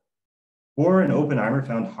 Bohr and Oppenheimer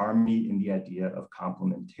found harmony in the idea of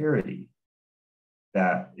complementarity,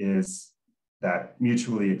 that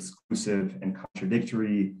mutually exclusive and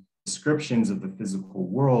contradictory descriptions of the physical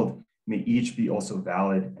world may each be also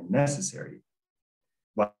valid and necessary.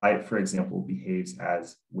 Light, for example, behaves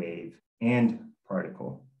as wave and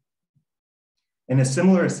particle. In a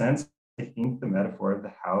similar sense, I think the metaphor of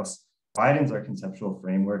the house widens our conceptual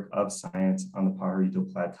framework of science on the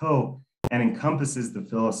Pajarito Plateau and encompasses the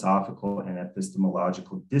philosophical and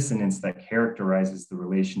epistemological dissonance that characterizes the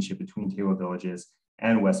relationship between Tewa villages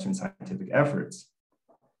and Western scientific efforts.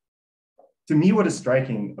 To me, what is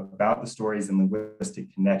striking about the stories and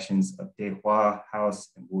linguistic connections of Tewa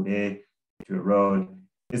house and Ore to erode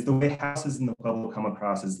is the way houses in the Pueblo come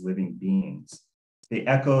across as living beings. They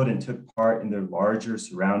echoed and took part in their larger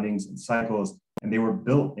surroundings and cycles, and they were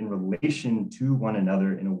built in relation to one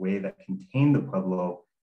another in a way that contained the Pueblo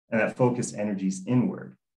and that focused energies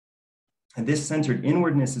inward. And this centered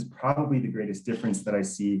inwardness is probably the greatest difference that I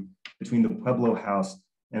see between the Pueblo house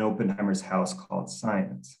and Oppenheimer's house called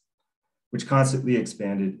science, which constantly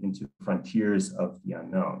expanded into the frontiers of the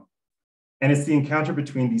unknown. And it's the encounter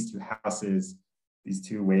between these two houses, these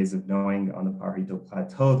two ways of knowing on the Pajarito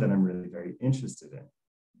Plateau that I'm really very interested in.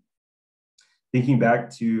 Thinking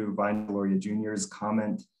back to Vine Deloria Jr.'s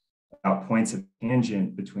comment about points of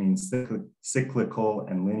tangent between cyclical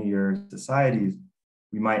and linear societies,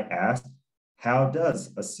 we might ask, how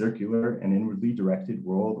does a circular and inwardly directed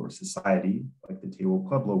world or society, like the Tewa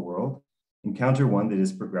Pueblo world, encounter one that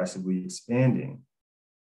is progressively expanding?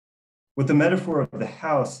 What the metaphor of the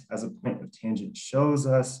house as a point of tangent shows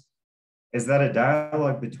us is that a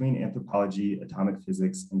dialogue between anthropology, atomic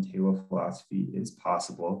physics, and Tewa philosophy is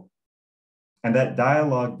possible. And that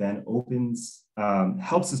dialogue then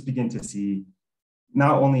helps us begin to see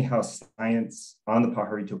not only how science on the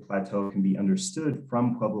Pajarito Plateau can be understood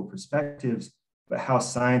from Pueblo perspectives, but how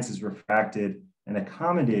science is refracted and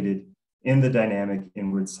accommodated in the dynamic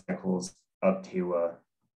inward cycles of Tewa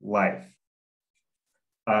life.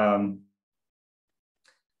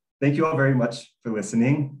 Thank you all very much for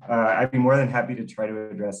listening. I'd be more than happy to try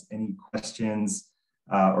to address any questions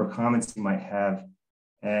or comments you might have.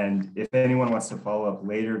 And if anyone wants to follow up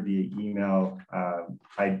later via email,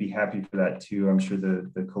 I'd be happy for that too. I'm sure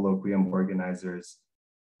the colloquium organizers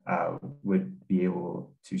would be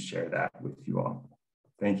able to share that with you all.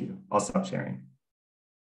 Thank you. I'll stop sharing.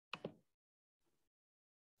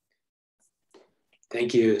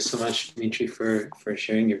 Thank you so much, Dmitri, for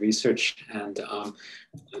sharing your research. And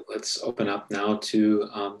let's open up now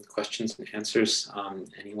to questions and answers.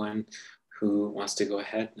 Anyone who wants to go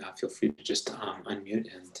ahead, feel free to just unmute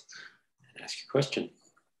and ask your question.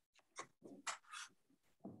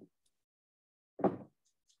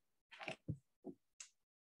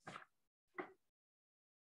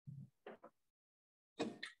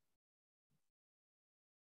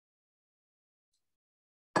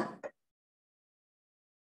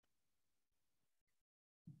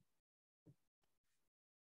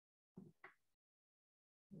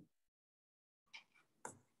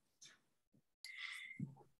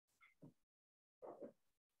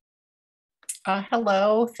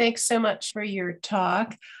 Hello, thanks so much for your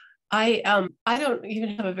talk. I don't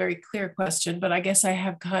even have a very clear question, but I guess I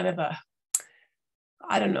have kind of a,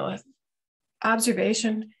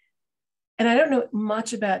 observation. And I don't know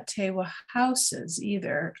much about Tewa houses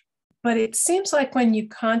either, but it seems like when you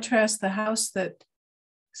contrast the house that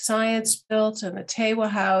science built and the Tewa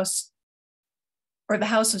house, or the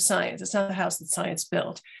house of science, it's not the house that science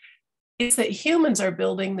built, it's that humans are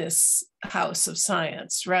building this house of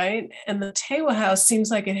science, right? And the Tewa house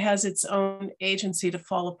seems like it has its own agency to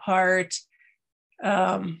fall apart.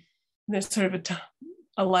 There's sort of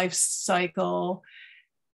a life cycle,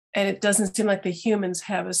 and it doesn't seem like the humans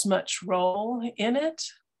have as much role in it,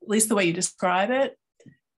 at least the way you describe it.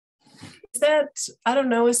 Is that, I don't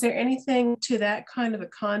know, is there anything to that kind of a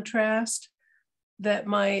contrast that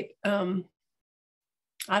might,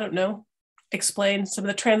 explain some of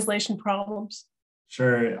the translation problems?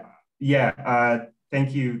 Sure. Yeah.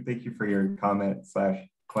 Thank you for your comment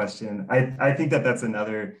 / question. I think that's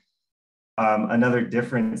another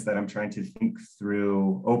difference that I'm trying to think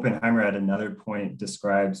through. Oppenheimer at another point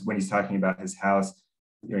describes when he's talking about his house,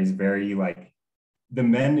 he's very like, the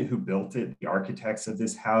men who built it, the architects of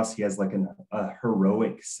this house, he has like a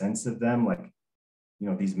heroic sense of them. Like,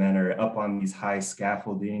 these men are up on these high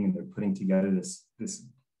scaffolding and they're putting together this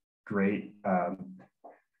great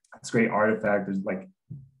artifact. There's like,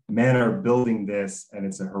 men are building this and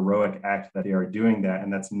it's a heroic act that they are doing that.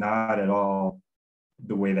 And that's not at all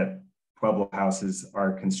the way that Pueblo houses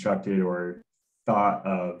are constructed or thought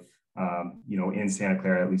of, in Santa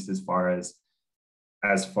Clara, at least as far as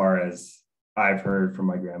I've heard from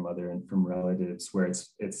my grandmother and from relatives, where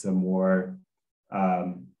it's a more,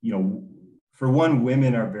 for one,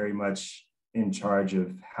 women are very much in charge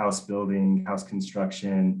of house building, house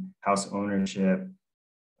construction, house ownership.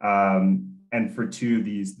 And for two,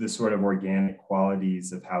 the sort of organic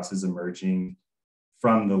qualities of houses emerging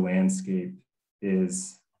from the landscape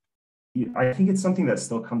is, I think it's something that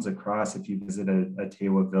still comes across if you visit a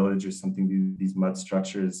Tewa village or something. These mud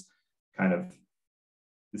structures kind of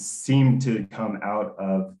seem to come out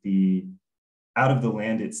of the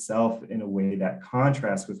land itself in a way that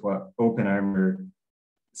contrasts with what Oppenheimer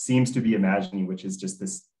seems to be imagining, which is just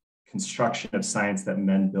this construction of science that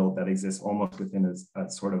men built that exists almost within a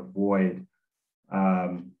sort of void.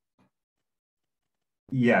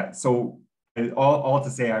 So all to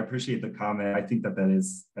say, I appreciate the comment. I think that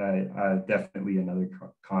is definitely another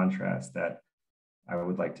contrast that I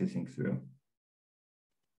would like to think through.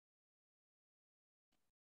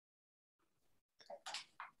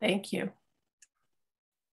 Thank you.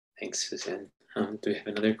 Thanks, Suzanne. Do we have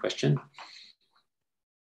another question?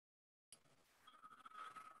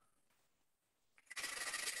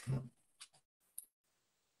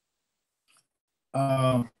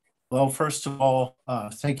 Well, first of all,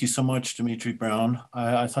 thank you so much, Dmitri Brown.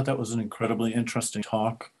 I thought that was an incredibly interesting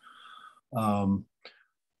talk.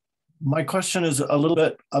 My question is a little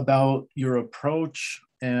bit about your approach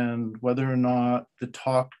and whether or not the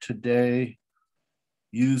talk today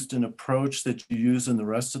used an approach that you use in the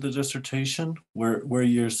rest of the dissertation, where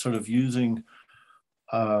you're sort of using,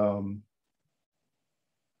 I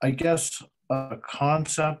guess, a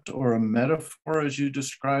concept or a metaphor, as you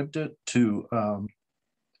described it, to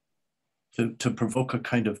provoke a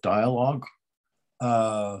kind of dialogue.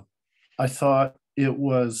 I thought it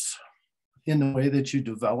was, in the way that you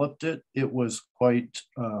developed it, it was quite,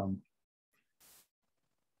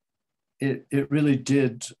 it really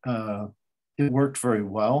did, it worked very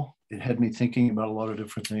well. It had me thinking about a lot of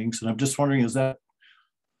different things. And I'm just wondering, is that,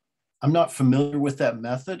 I'm not familiar with that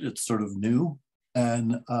method. It's sort of new.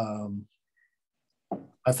 And I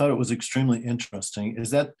thought it was extremely interesting.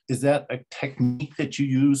 Is that a technique that you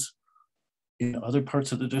use in other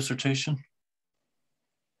parts of the dissertation?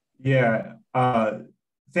 Yeah,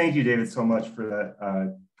 thank you, David, so much for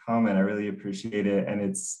that comment. I really appreciate it.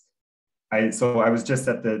 And so I was just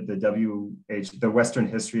at the Western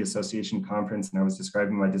History Association conference, and I was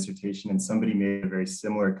describing my dissertation, and somebody made a very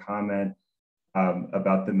similar comment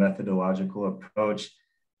about the methodological approach.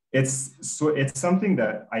 It's something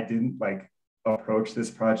that I didn't approach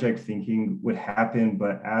this project thinking would happen,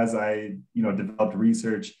 but as I developed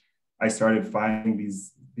research, I started finding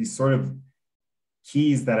these sort of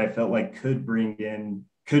keys that I felt like could bring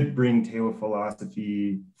Tewa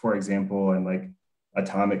philosophy, for example, and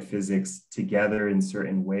atomic physics together in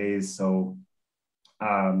certain ways. So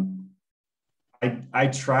I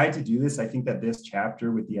tried to do this. I think that this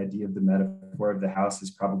chapter with the idea of the metaphor of the house is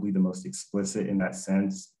probably the most explicit in that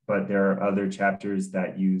sense, but there are other chapters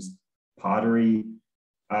that use pottery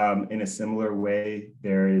in a similar way.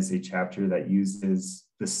 There is a chapter that uses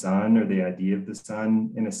the sun, or the idea of the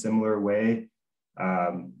sun, in a similar way.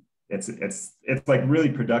 It's really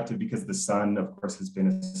productive because the sun, of course, has been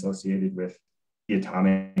associated with the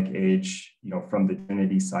atomic age, from the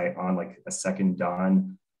Trinity site on, a second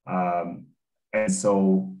dawn. And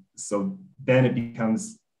so then it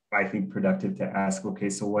becomes, I think, productive to ask, okay,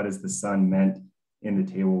 so what is the sun meant in the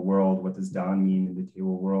Tewa world? What does dawn mean in the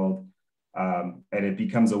Tewa world? And it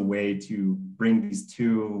becomes a way to bring these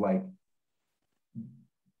two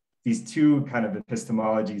kind of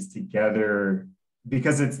epistemologies together,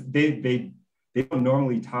 because they don't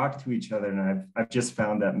normally talk to each other. And I've just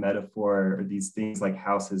found that metaphor, or these things like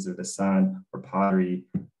houses or the sun or pottery,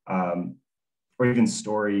 or even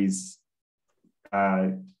stories,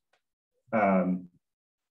 have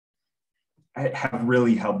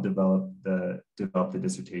really helped develop the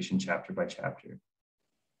dissertation chapter by chapter.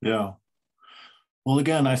 Yeah. Well,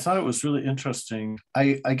 again, I thought it was really interesting.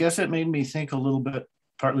 I guess it made me think a little bit,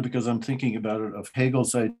 partly because I'm thinking about it, of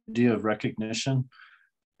Hegel's idea of recognition.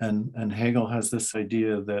 And Hegel has this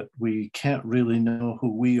idea that we can't really know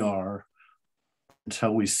who we are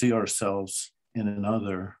until we see ourselves in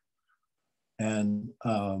another. And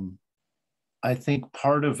I think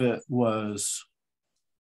part of it was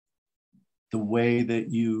the way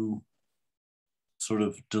that you sort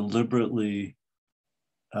of deliberately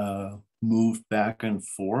moved back and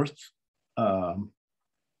forth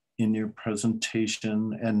in your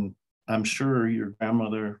presentation. And I'm sure your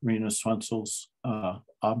grandmother, Rena Swensel's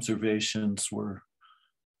observations were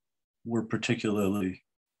particularly,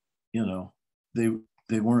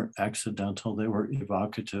 they weren't accidental, they were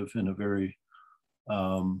evocative in a very,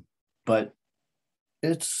 but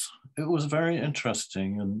it was very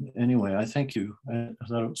interesting. And anyway, I thank you. I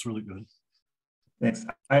thought it was really good. Thanks.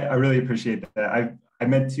 I really appreciate that. I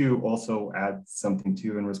meant to also add something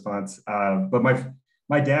too in response, but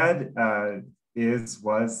my dad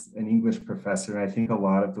was an English professor, and I think a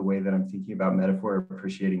lot of the way that I'm thinking about metaphor,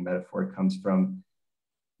 appreciating metaphor, comes from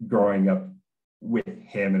growing up with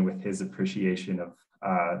him and with his appreciation of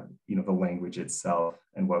the language itself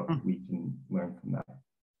and what we can learn from that.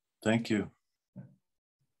 Thank you.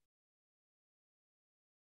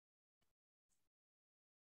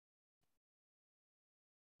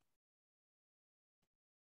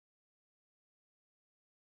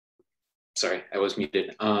 Sorry, I was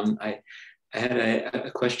muted. I had a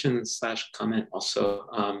question / comment also.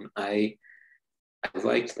 I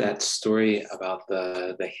liked that story about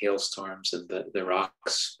the hailstorms and the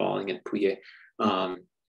rocks falling at 𝗺𝗺𝗃.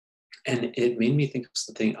 And it made me think of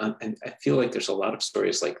something, and I feel like there's a lot of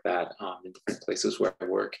stories like that in different places where I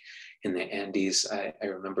work in the Andes. I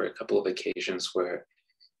remember a couple of occasions where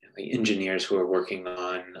the engineers who are working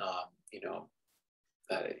on,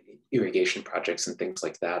 irrigation projects and things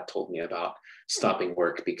like that told me about stopping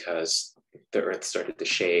work because the earth started to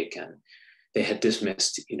shake, and they had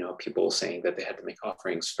dismissed, people saying that they had to make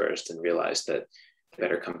offerings first, and realized that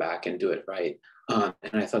better come back and do it right. And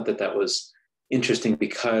I thought that that was interesting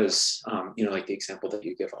because, you know, like the example that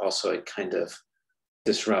you give also, it kind of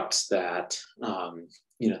disrupts that,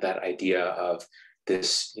 you know, that idea of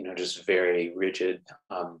this, you know, just very rigid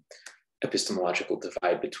epistemological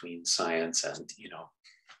divide between science and, you know,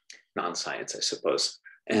 non-science, I suppose,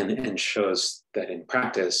 and shows that in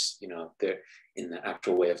practice, you know, there in the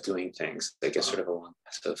actual way of doing things, I guess sort of along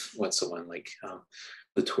of what someone like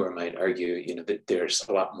Latour might argue, you know, that there's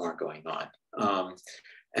a lot more going on.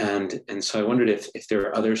 And so I wondered if there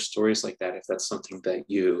are other stories like that, if that's something that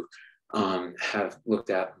you have looked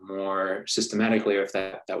at more systematically, or if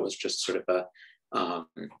that was just sort of a,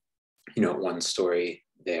 you know, one story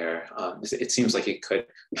there. It seems like it could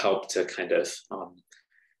help to kind of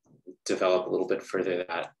develop a little bit further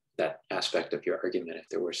that aspect of your argument if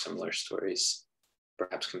there were similar stories,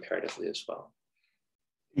 perhaps comparatively as well.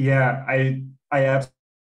 Yeah, I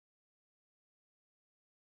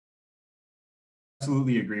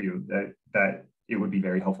absolutely agree with you that it would be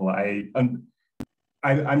very helpful.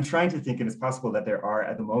 I'm trying to think, and it's possible that there are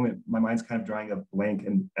at the moment, my mind's kind of drawing a blank.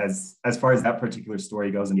 And as far as that particular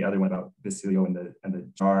story goes, and the other one about 𝗏 and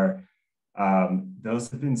the jar,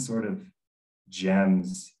 those have been sort of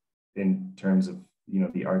gems in terms of, you know,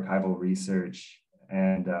 the archival research.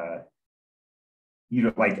 And you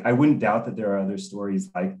know, like, I wouldn't doubt that there are other stories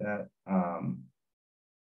like that.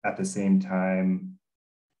 At the same time,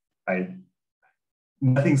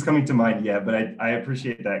 nothing's coming to mind yet, but I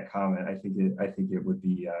appreciate that comment. I think it would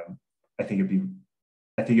be I think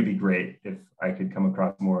it'd be great if I could come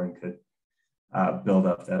across more and could build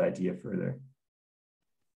up that idea further.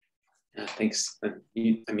 Yeah, thanks. I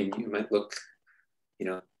mean, you might look, you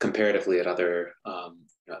know, comparatively at other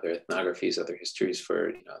other ethnographies, other histories for,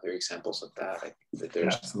 you know, other examples of that. I think that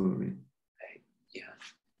there's absolutely.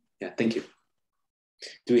 Yeah. Thank you.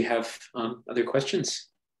 Do we have other questions?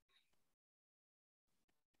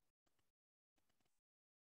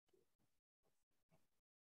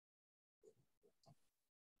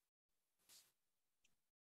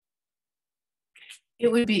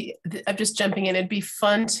 It would be, I'm just jumping in, it'd be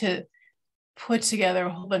fun to put together a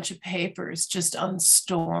whole bunch of papers just on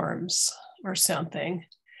storms or something,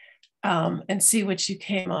 and see what you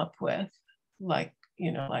came up with, like,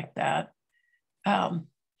 you know, like that.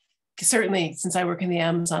 Certainly, since I work in the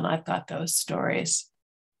Amazon, I've got those stories,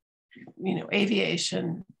 you know,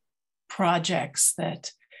 aviation projects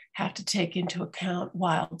that have to take into account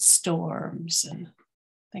wild storms and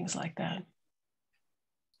things like that.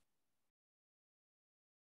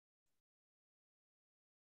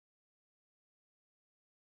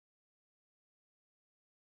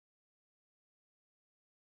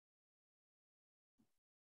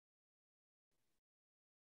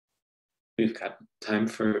 We've got time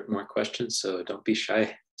for more questions, so don't be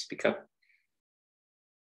shy. Speak up.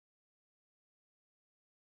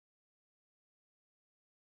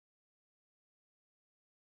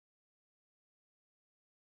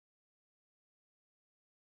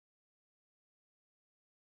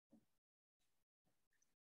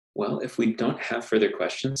 Well, if we don't have further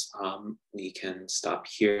questions, we can stop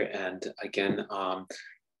here. And again,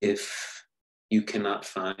 if you cannot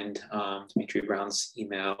find Dmitri Brown's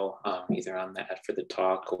email either on the ad for the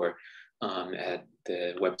talk or at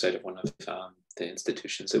the website of one of the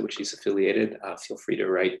institutions at which he's affiliated, feel free to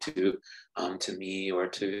write to me or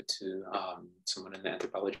to someone in the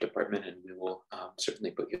anthropology department, and we will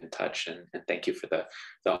certainly put you in touch. And thank you for the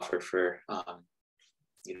offer for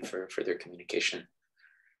you know, for further communication.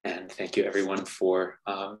 And thank you everyone for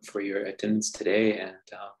your attendance today and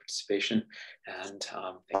participation. And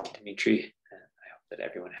thank you, Dmitri. And I hope that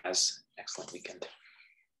everyone has an excellent weekend.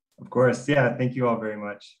 Of course, yeah. Thank you all very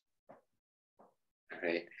much. All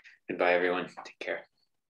right. Goodbye, everyone. Take care.